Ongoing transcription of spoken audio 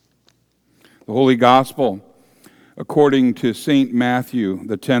The Holy Gospel according to St. Matthew,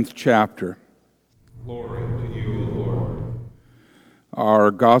 the 10th chapter. Glory to you, O Lord.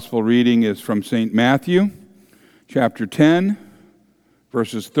 Our Gospel reading is from St. Matthew, chapter 10,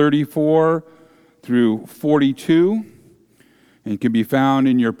 verses 34 through 42, and can be found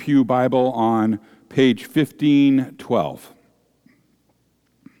in your Pew Bible on page 1512.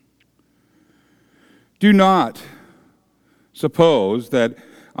 Do not suppose that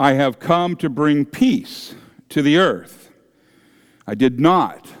I have come to bring peace to the earth. I did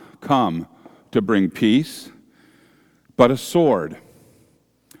not come to bring peace, but a sword.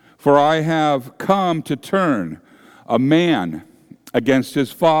 For I have come to turn a man against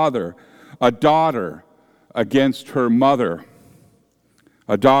his father, a daughter against her mother,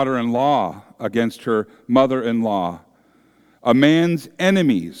 a daughter-in-law against her mother-in-law. A man's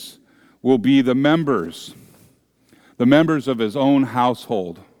enemies will be the members of his own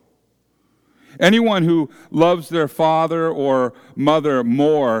household. Anyone who loves their father or mother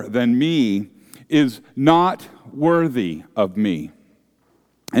more than me is not worthy of me.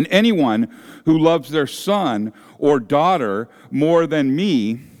 And anyone who loves their son or daughter more than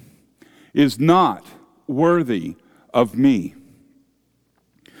me is not worthy of me.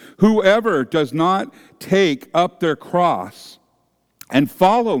 Whoever does not take up their cross and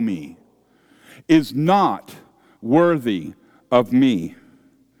follow me is not worthy of me.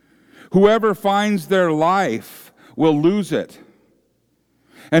 Whoever finds their life will lose it,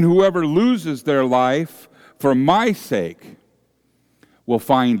 and whoever loses their life for my sake will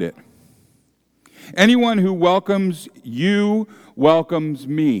find it. Anyone who welcomes you welcomes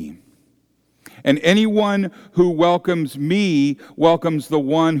me, and anyone who welcomes me welcomes the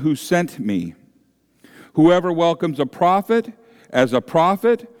one who sent me. Whoever welcomes a prophet as a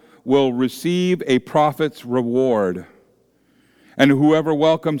prophet will receive a prophet's reward. And whoever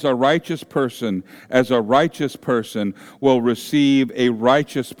welcomes a righteous person as a righteous person will receive a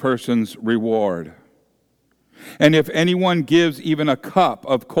righteous person's reward. And if anyone gives even a cup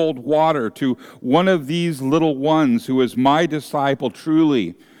of cold water to one of these little ones who is my disciple,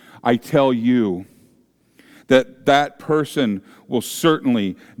 truly, I tell you that that person will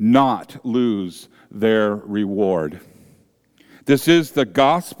certainly not lose their reward. This is the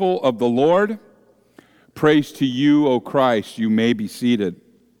gospel of the Lord. Praise to you, O Christ. You may be seated.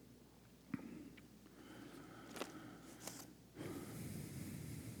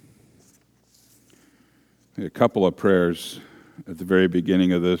 A couple of prayers at the very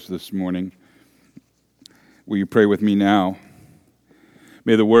beginning of this morning. Will you pray with me now?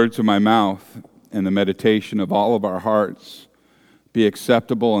 May the words of my mouth and the meditation of all of our hearts be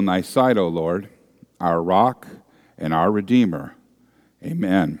acceptable in thy sight, O Lord, our rock and our Redeemer.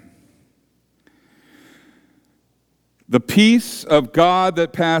 Amen. The peace of God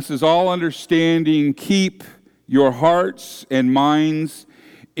that passes all understanding, keep your hearts and minds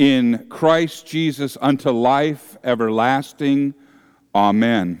in Christ Jesus unto life everlasting.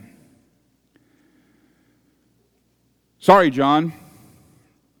 Amen. Sorry, John.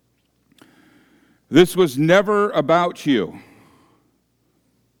 This was never about you.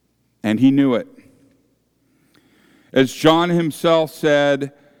 And he knew it. As John himself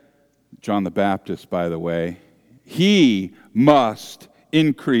said, John the Baptist, by the way, he must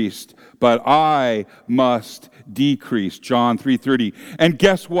increase, but I must decrease. John 3:30. And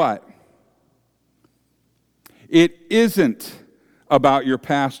guess what? It isn't about your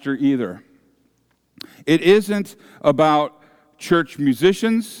pastor either. It isn't about church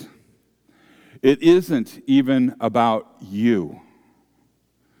musicians. It isn't even about you.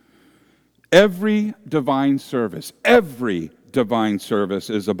 Every divine service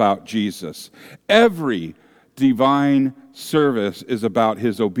is about Jesus. Every divine service is about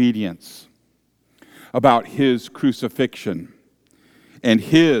his obedience, about his crucifixion, and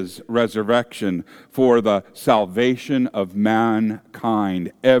his resurrection for the salvation of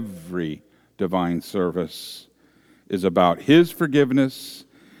mankind. Every divine service is about his forgiveness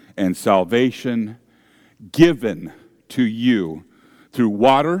and salvation given to you through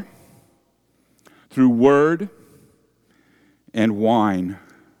water, through word and wine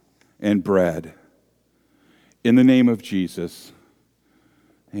and bread. In the name of Jesus,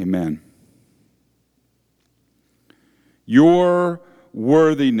 amen. Your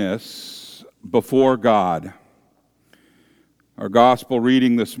worthiness before God. Our gospel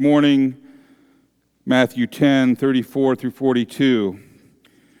reading this morning, Matthew 10, 34 through 42.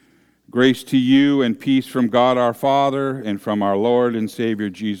 Grace to you and peace from God our Father and from our Lord and Savior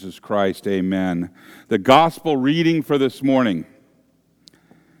Jesus Christ. Amen. The gospel reading for this morning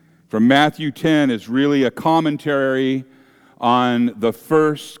from Matthew 10 is really a commentary on the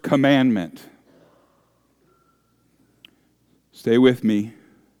first commandment Stay with me.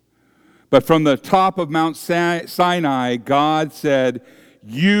 But from the top of Mount Sinai, God said,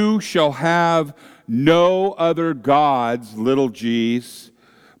 "You shall have no other gods," little g's,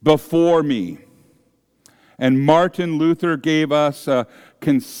 "before me." And Martin Luther gave us a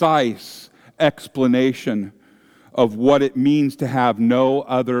concise explanation of what it means to have no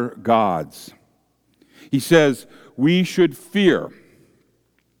other gods. He says, we should fear,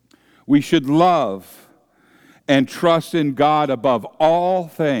 we should love, and trust in God above all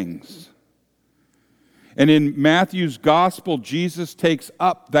things. And in Matthew's gospel, Jesus takes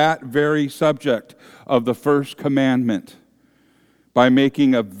up that very subject of the first commandment by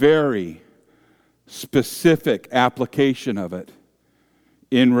making a very specific application of it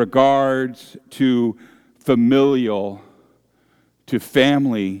in regards to familial, to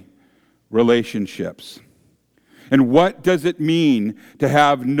family relationships. And what does it mean to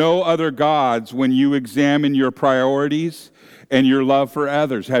have no other gods when you examine your priorities and your love for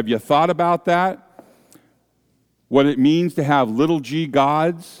others? Have you thought about that? What it means to have little g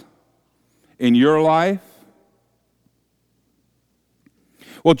gods in your life?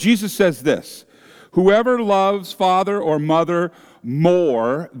 Well, Jesus says this, "Whoever loves father or mother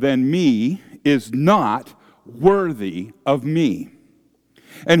more than me is not worthy of me.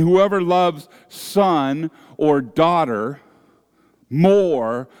 And whoever loves son or daughter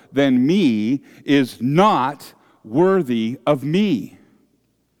more than me is not worthy of me.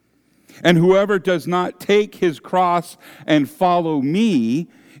 And whoever does not take his cross and follow me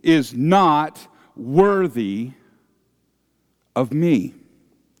is not worthy of me."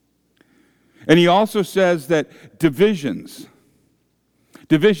 And he also says that divisions,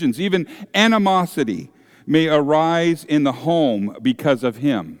 even animosity, may arise in the home because of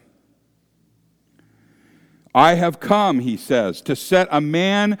him. "I have come," he says, "to set a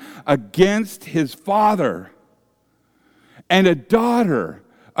man against his father, and a daughter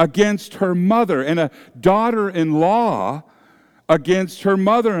against her mother, and a daughter-in-law against her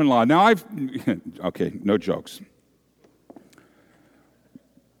mother-in-law." Now okay, no jokes.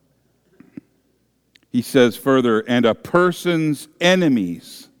 He says further, "And a person's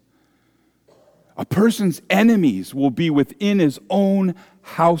enemies will be within his own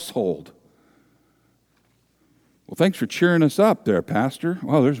household." Well, thanks for cheering us up there, Pastor.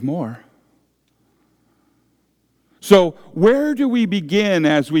 Well, there's more. So, where do we begin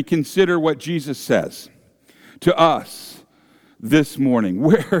as we consider what Jesus says to us this morning?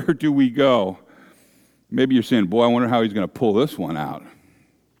 Where do we go? Maybe you're saying, boy, I wonder how he's going to pull this one out.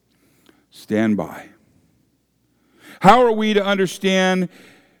 Stand by. How are we to understand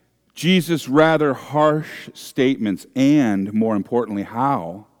Jesus' rather harsh statements? And, more importantly,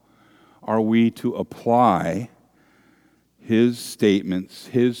 how are we to apply his statements,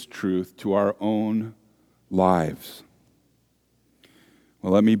 his truth, to our own lives?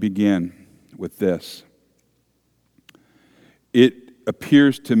 Well, let me begin with this. It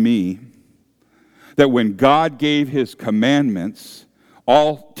appears to me that when God gave his commandments,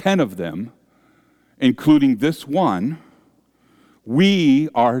 all 10 of them, including this one, we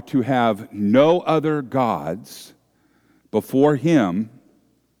are to have no other gods before him.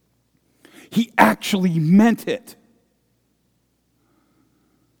 He actually meant it.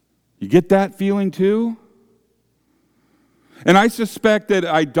 You get that feeling too? And I suspect that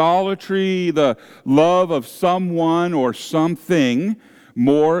idolatry, the love of someone or something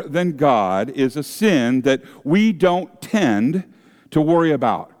more than God, is a sin that we don't tend to worry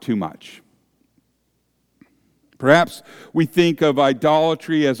about too much. Perhaps we think of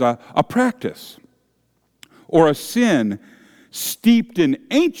idolatry as a practice or a sin steeped in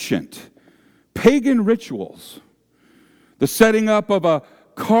ancient pagan rituals, the setting up of a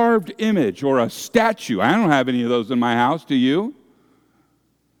carved image or a statue. I don't have any of those in my house, do you?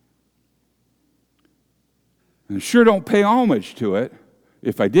 And sure don't pay homage to it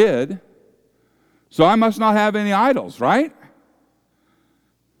if I did. So I must not have any idols, right?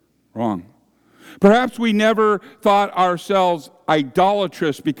 Wrong. Perhaps we never thought ourselves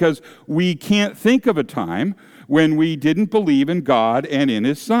idolatrous because we can't think of a time when we didn't believe in God and in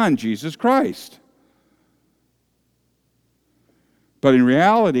his Son, Jesus Christ. But in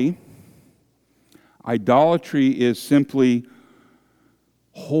reality, idolatry is simply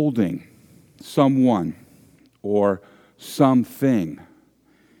holding someone or something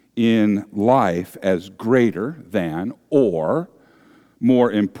in life as greater than or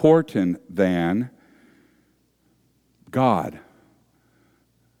more important than God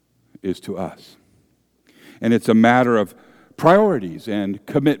is to us. And it's a matter of priorities and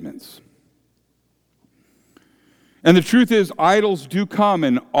commitments. And the truth is, idols do come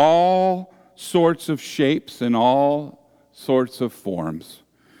in all sorts of shapes and all sorts of forms.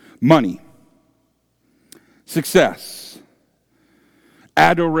 Money, success,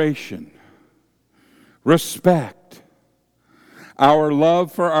 adoration, respect, our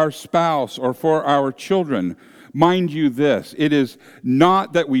love for our spouse or for our children. Mind you this, it is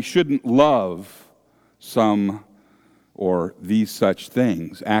not that we shouldn't love some or these such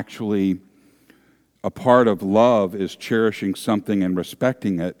things. Actually, a part of love is cherishing something and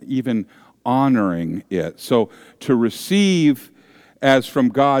respecting it, even honoring it. So to receive as from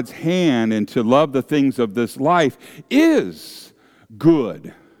God's hand and to love the things of this life is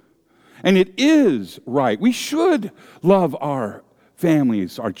good. And it is right. We should love our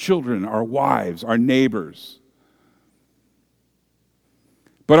families, our children, our wives, our neighbors.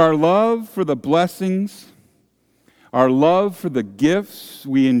 But our love for the blessings, our love for the gifts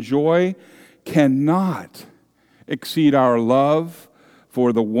we enjoy cannot exceed our love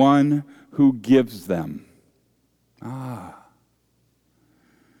for the one who gives them. The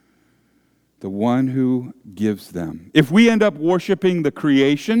one who gives them. If we end up worshiping the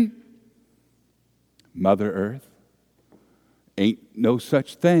creation, Mother Earth, ain't no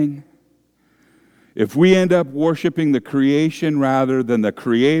such thing. If we end up worshiping the creation rather than the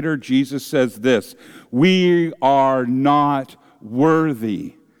Creator, Jesus says this: we are not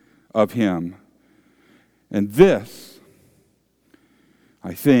worthy of Him. And this,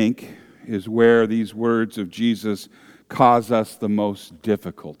 I think, is where these words of Jesus cause us the most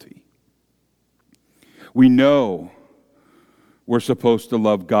difficulty. We know we're supposed to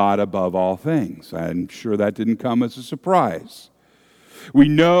love God above all things. I'm sure that didn't come as a surprise. We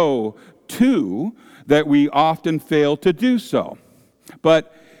know, too, that we often fail to do so.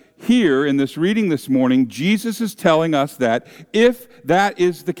 But here in this reading this morning, Jesus is telling us that if that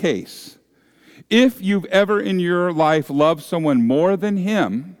is the case, if you've ever in your life loved someone more than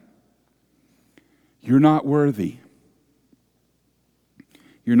Him, you're not worthy.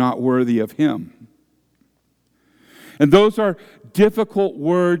 You're not worthy of Him. And those are difficult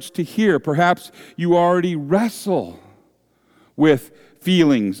words to hear. Perhaps you already wrestle with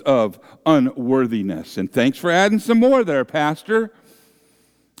feelings of unworthiness. And thanks for adding some more there, Pastor.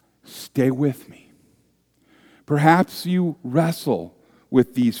 Stay with me. Perhaps you wrestle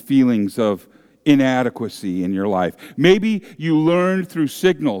with these feelings of inadequacy in your life. Maybe you learned through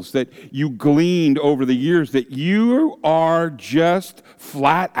signals that you gleaned over the years that you are just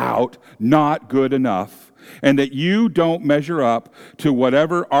flat out not good enough, and that you don't measure up to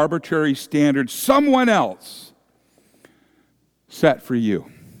whatever arbitrary standard someone else set for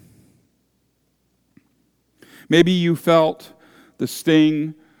you. Maybe you felt the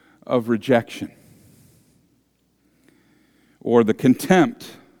sting of rejection or the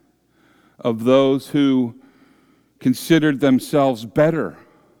contempt of those who considered themselves better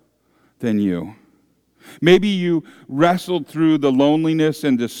than you. Maybe you wrestled through the loneliness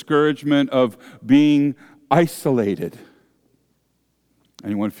and discouragement of being isolated.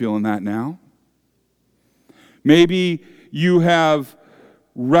 Anyone feeling that now? Maybe you have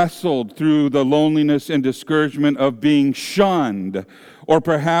wrestled through the loneliness and discouragement of being shunned or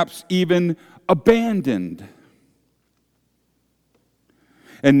perhaps even abandoned.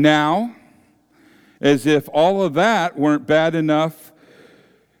 And now, as if all of that weren't bad enough,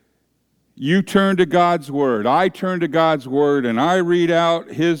 you turn to God's Word. I turn to God's Word and I read out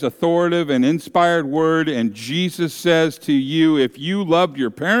His authoritative and inspired Word, and Jesus says to you, if you loved your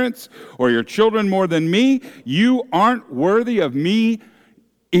parents or your children more than me, you aren't worthy of me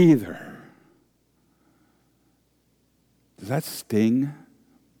either. Does that sting?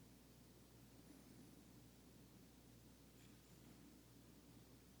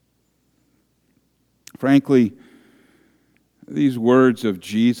 Frankly, these words of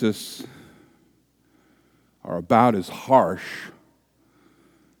Jesus are about as harsh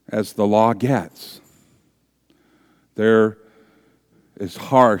as the law gets. They're as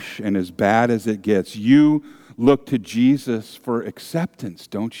harsh and as bad as it gets. You look to Jesus for acceptance,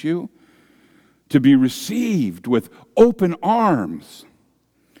 don't you? To be received with open arms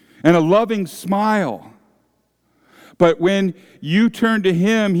and a loving smile. But when you turn to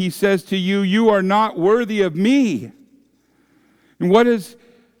Him, He says to you, you are not worthy of me. And what does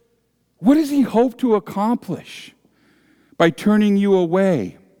He hope to accomplish by turning you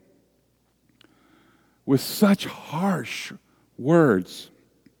away with such harsh words?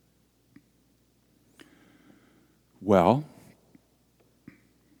 Well,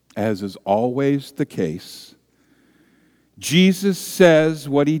 as is always the case, Jesus says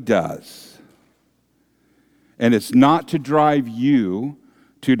what He does. And it's not to drive you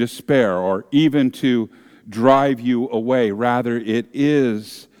to despair or even to drive you away. Rather, it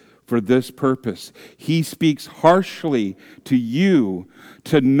is for this purpose. He speaks harshly to you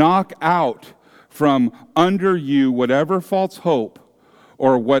to knock out from under you whatever false hope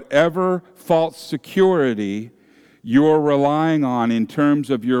or whatever false security you're relying on in terms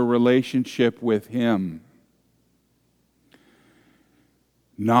of your relationship with Him.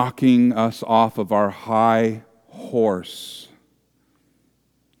 Knocking us off of our high horse.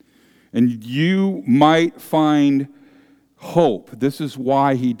 And you might find hope. This is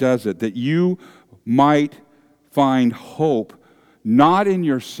why He does it, that you might find hope not in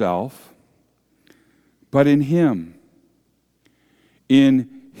yourself, but in Him,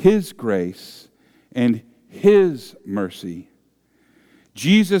 in His grace and His mercy.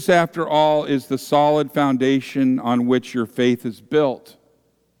 Jesus, after all, is the solid foundation on which your faith is built.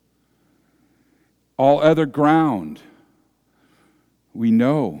 All other ground, we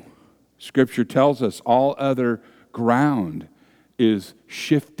know, Scripture tells us, all other ground is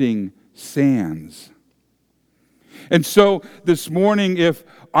shifting sands. And so this morning, if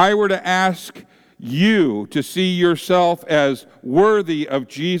I were to ask you to see yourself as worthy of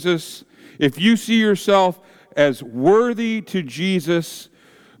Jesus, if you see yourself as worthy to Jesus,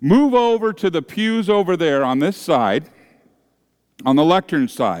 move over to the pews over there on this side, on the lectern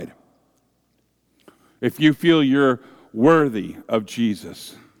side, if you feel you're worthy of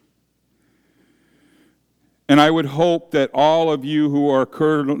Jesus. And I would hope that all of you who are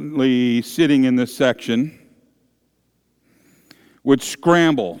currently sitting in this section would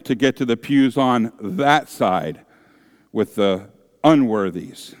scramble to get to the pews on that side with the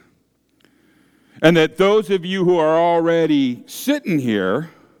unworthies. And that those of you who are already sitting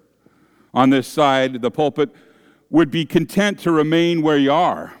here on this side of the pulpit would be content to remain where you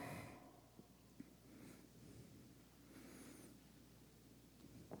are.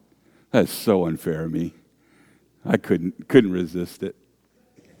 That's so unfair of me. I couldn't resist it.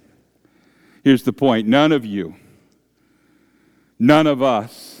 Here's the point. None of you, none of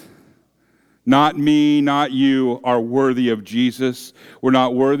us, not me, not you, are worthy of Jesus. We're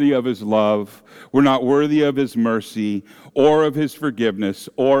not worthy of His love. We're not worthy of His mercy or of His forgiveness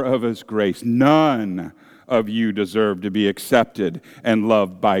or of His grace. None of you deserve to be accepted and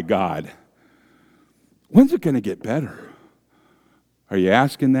loved by God. When's it going to get better? Are you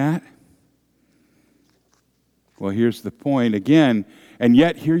asking that? Well, here's the point again, and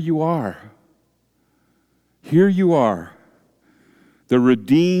yet here you are. Here you are, the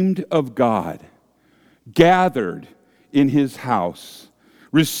redeemed of God, gathered in His house,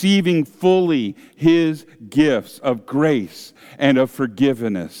 receiving fully His gifts of grace and of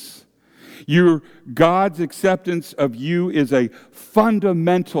forgiveness. God's acceptance of you is a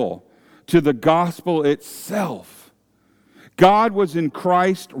fundamental to the gospel itself. God was in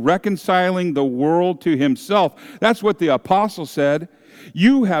Christ reconciling the world to Himself. That's what the apostle said.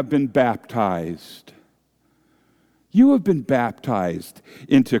 You have been baptized. You have been baptized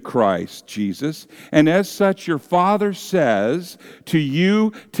into Christ Jesus. And as such, your Father says to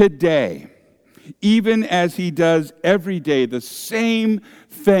you today, even as He does every day, the same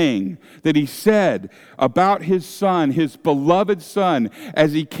thing that He said about His Son, His beloved Son,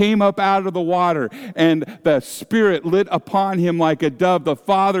 as He came up out of the water and the Spirit lit upon Him like a dove. The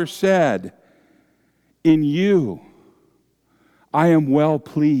Father said, in you I am well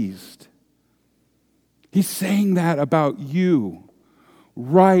pleased. He's saying that about you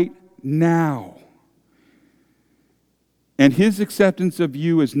right now. And His acceptance of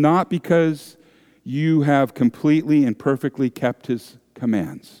you is not because you have completely and perfectly kept His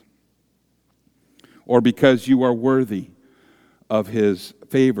commands, or because you are worthy of His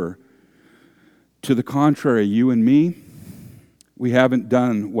favor. To the contrary, you and me, we haven't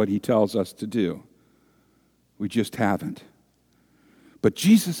done what He tells us to do. We just haven't. But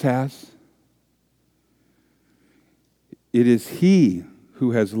Jesus has. It is He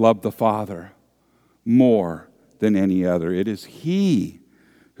who has loved the Father more than any other. It is He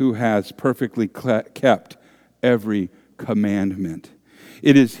who has perfectly kept every commandment.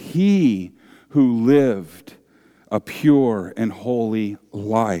 It is He who lived a pure and holy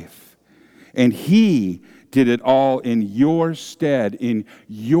life. And He did it all in your stead, in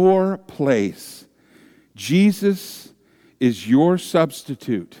your place. Jesus is your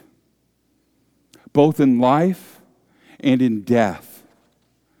substitute, both in life and in death.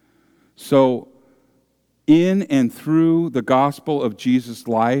 So, in and through the gospel of Jesus'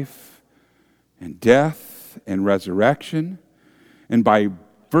 life and death and resurrection, and by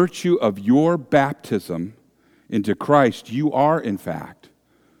virtue of your baptism into Christ, you are, in fact,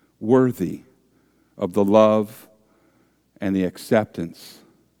 worthy of the love and the acceptance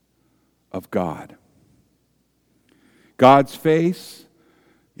of God. God's face,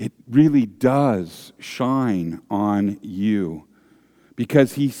 it really does shine on you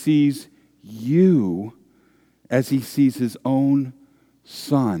because he sees you as he sees his own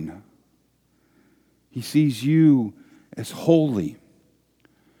Son. He sees you as holy,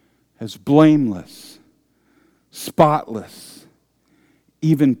 as blameless, spotless,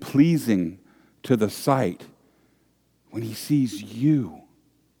 even pleasing to the sight when he sees you.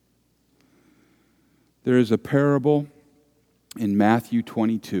 There is a parable in Matthew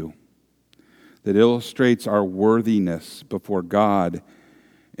 22 that illustrates our worthiness before God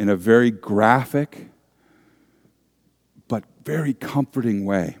in a very graphic but very comforting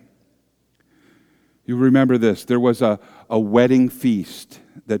way. You remember this. There was a wedding feast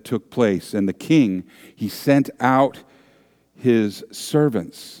that took place, and the king, he sent out his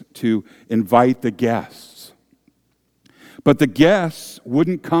servants to invite the guests. But the guests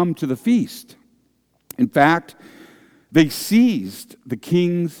wouldn't come to the feast. In fact, they seized the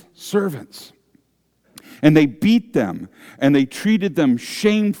king's servants, and they beat them, and they treated them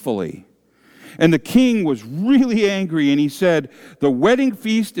shamefully. And the king was really angry, and he said, "The wedding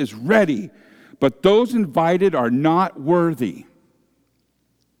feast is ready, but those invited are not worthy."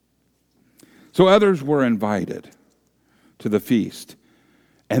 So others were invited to the feast,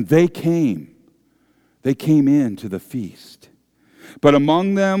 and they came. They came in to the feast. But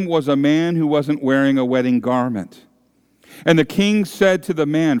among them was a man who wasn't wearing a wedding garment. And the king said to the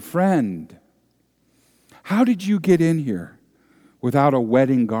man, "Friend, how did you get in here without a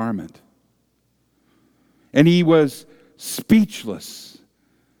wedding garment?" And he was speechless.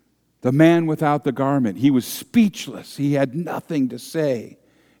 The man without the garment, he was speechless. He had nothing to say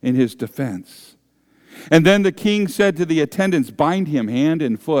in his defense. And then the king said to the attendants, "Bind him hand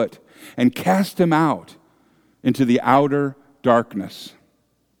and foot and cast him out into the outer darkness."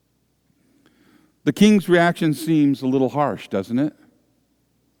 The king's reaction seems a little harsh, doesn't it?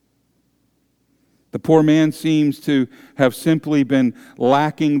 The poor man seems to have simply been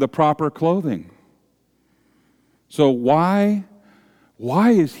lacking the proper clothing. So why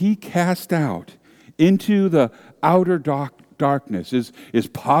is he cast out into the outer darkness? Is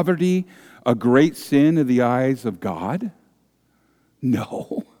poverty a great sin in the eyes of God?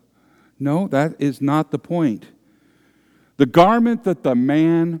 No, that is not the point. The garment that the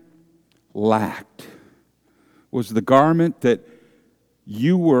man lacked was the garment that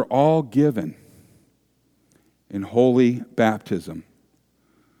you were all given in holy baptism.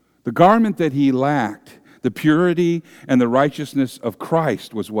 The garment that he lacked, the purity and the righteousness of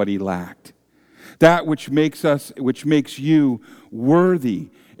Christ, was what he lacked. That which makes you worthy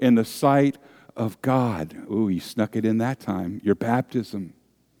in the sight of God. Ooh, he snuck it in that time. Your baptism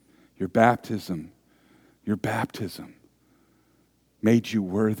made you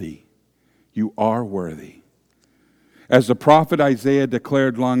worthy. You are worthy. As the prophet Isaiah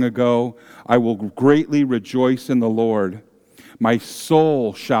declared long ago, "I will greatly rejoice in the Lord. My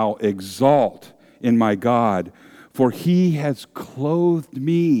soul shall exalt in my God, for he has clothed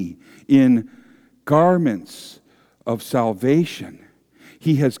me in garments of salvation.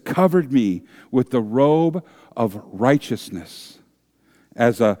 He has covered me with the robe of righteousness.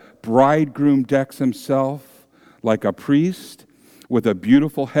 As a bridegroom decks himself like a priest with a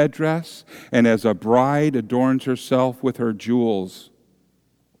beautiful headdress, and as a bride adorns herself with her jewels."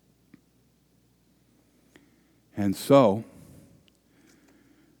 And so,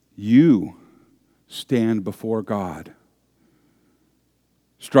 you stand before God,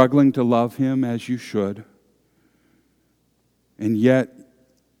 struggling to love him as you should, and yet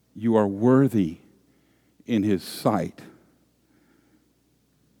you are worthy in his sight.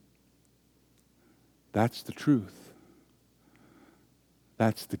 That's the truth.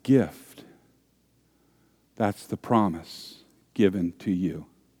 That's the gift. That's the promise given to you.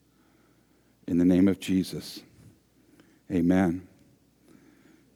 In the name of Jesus, amen.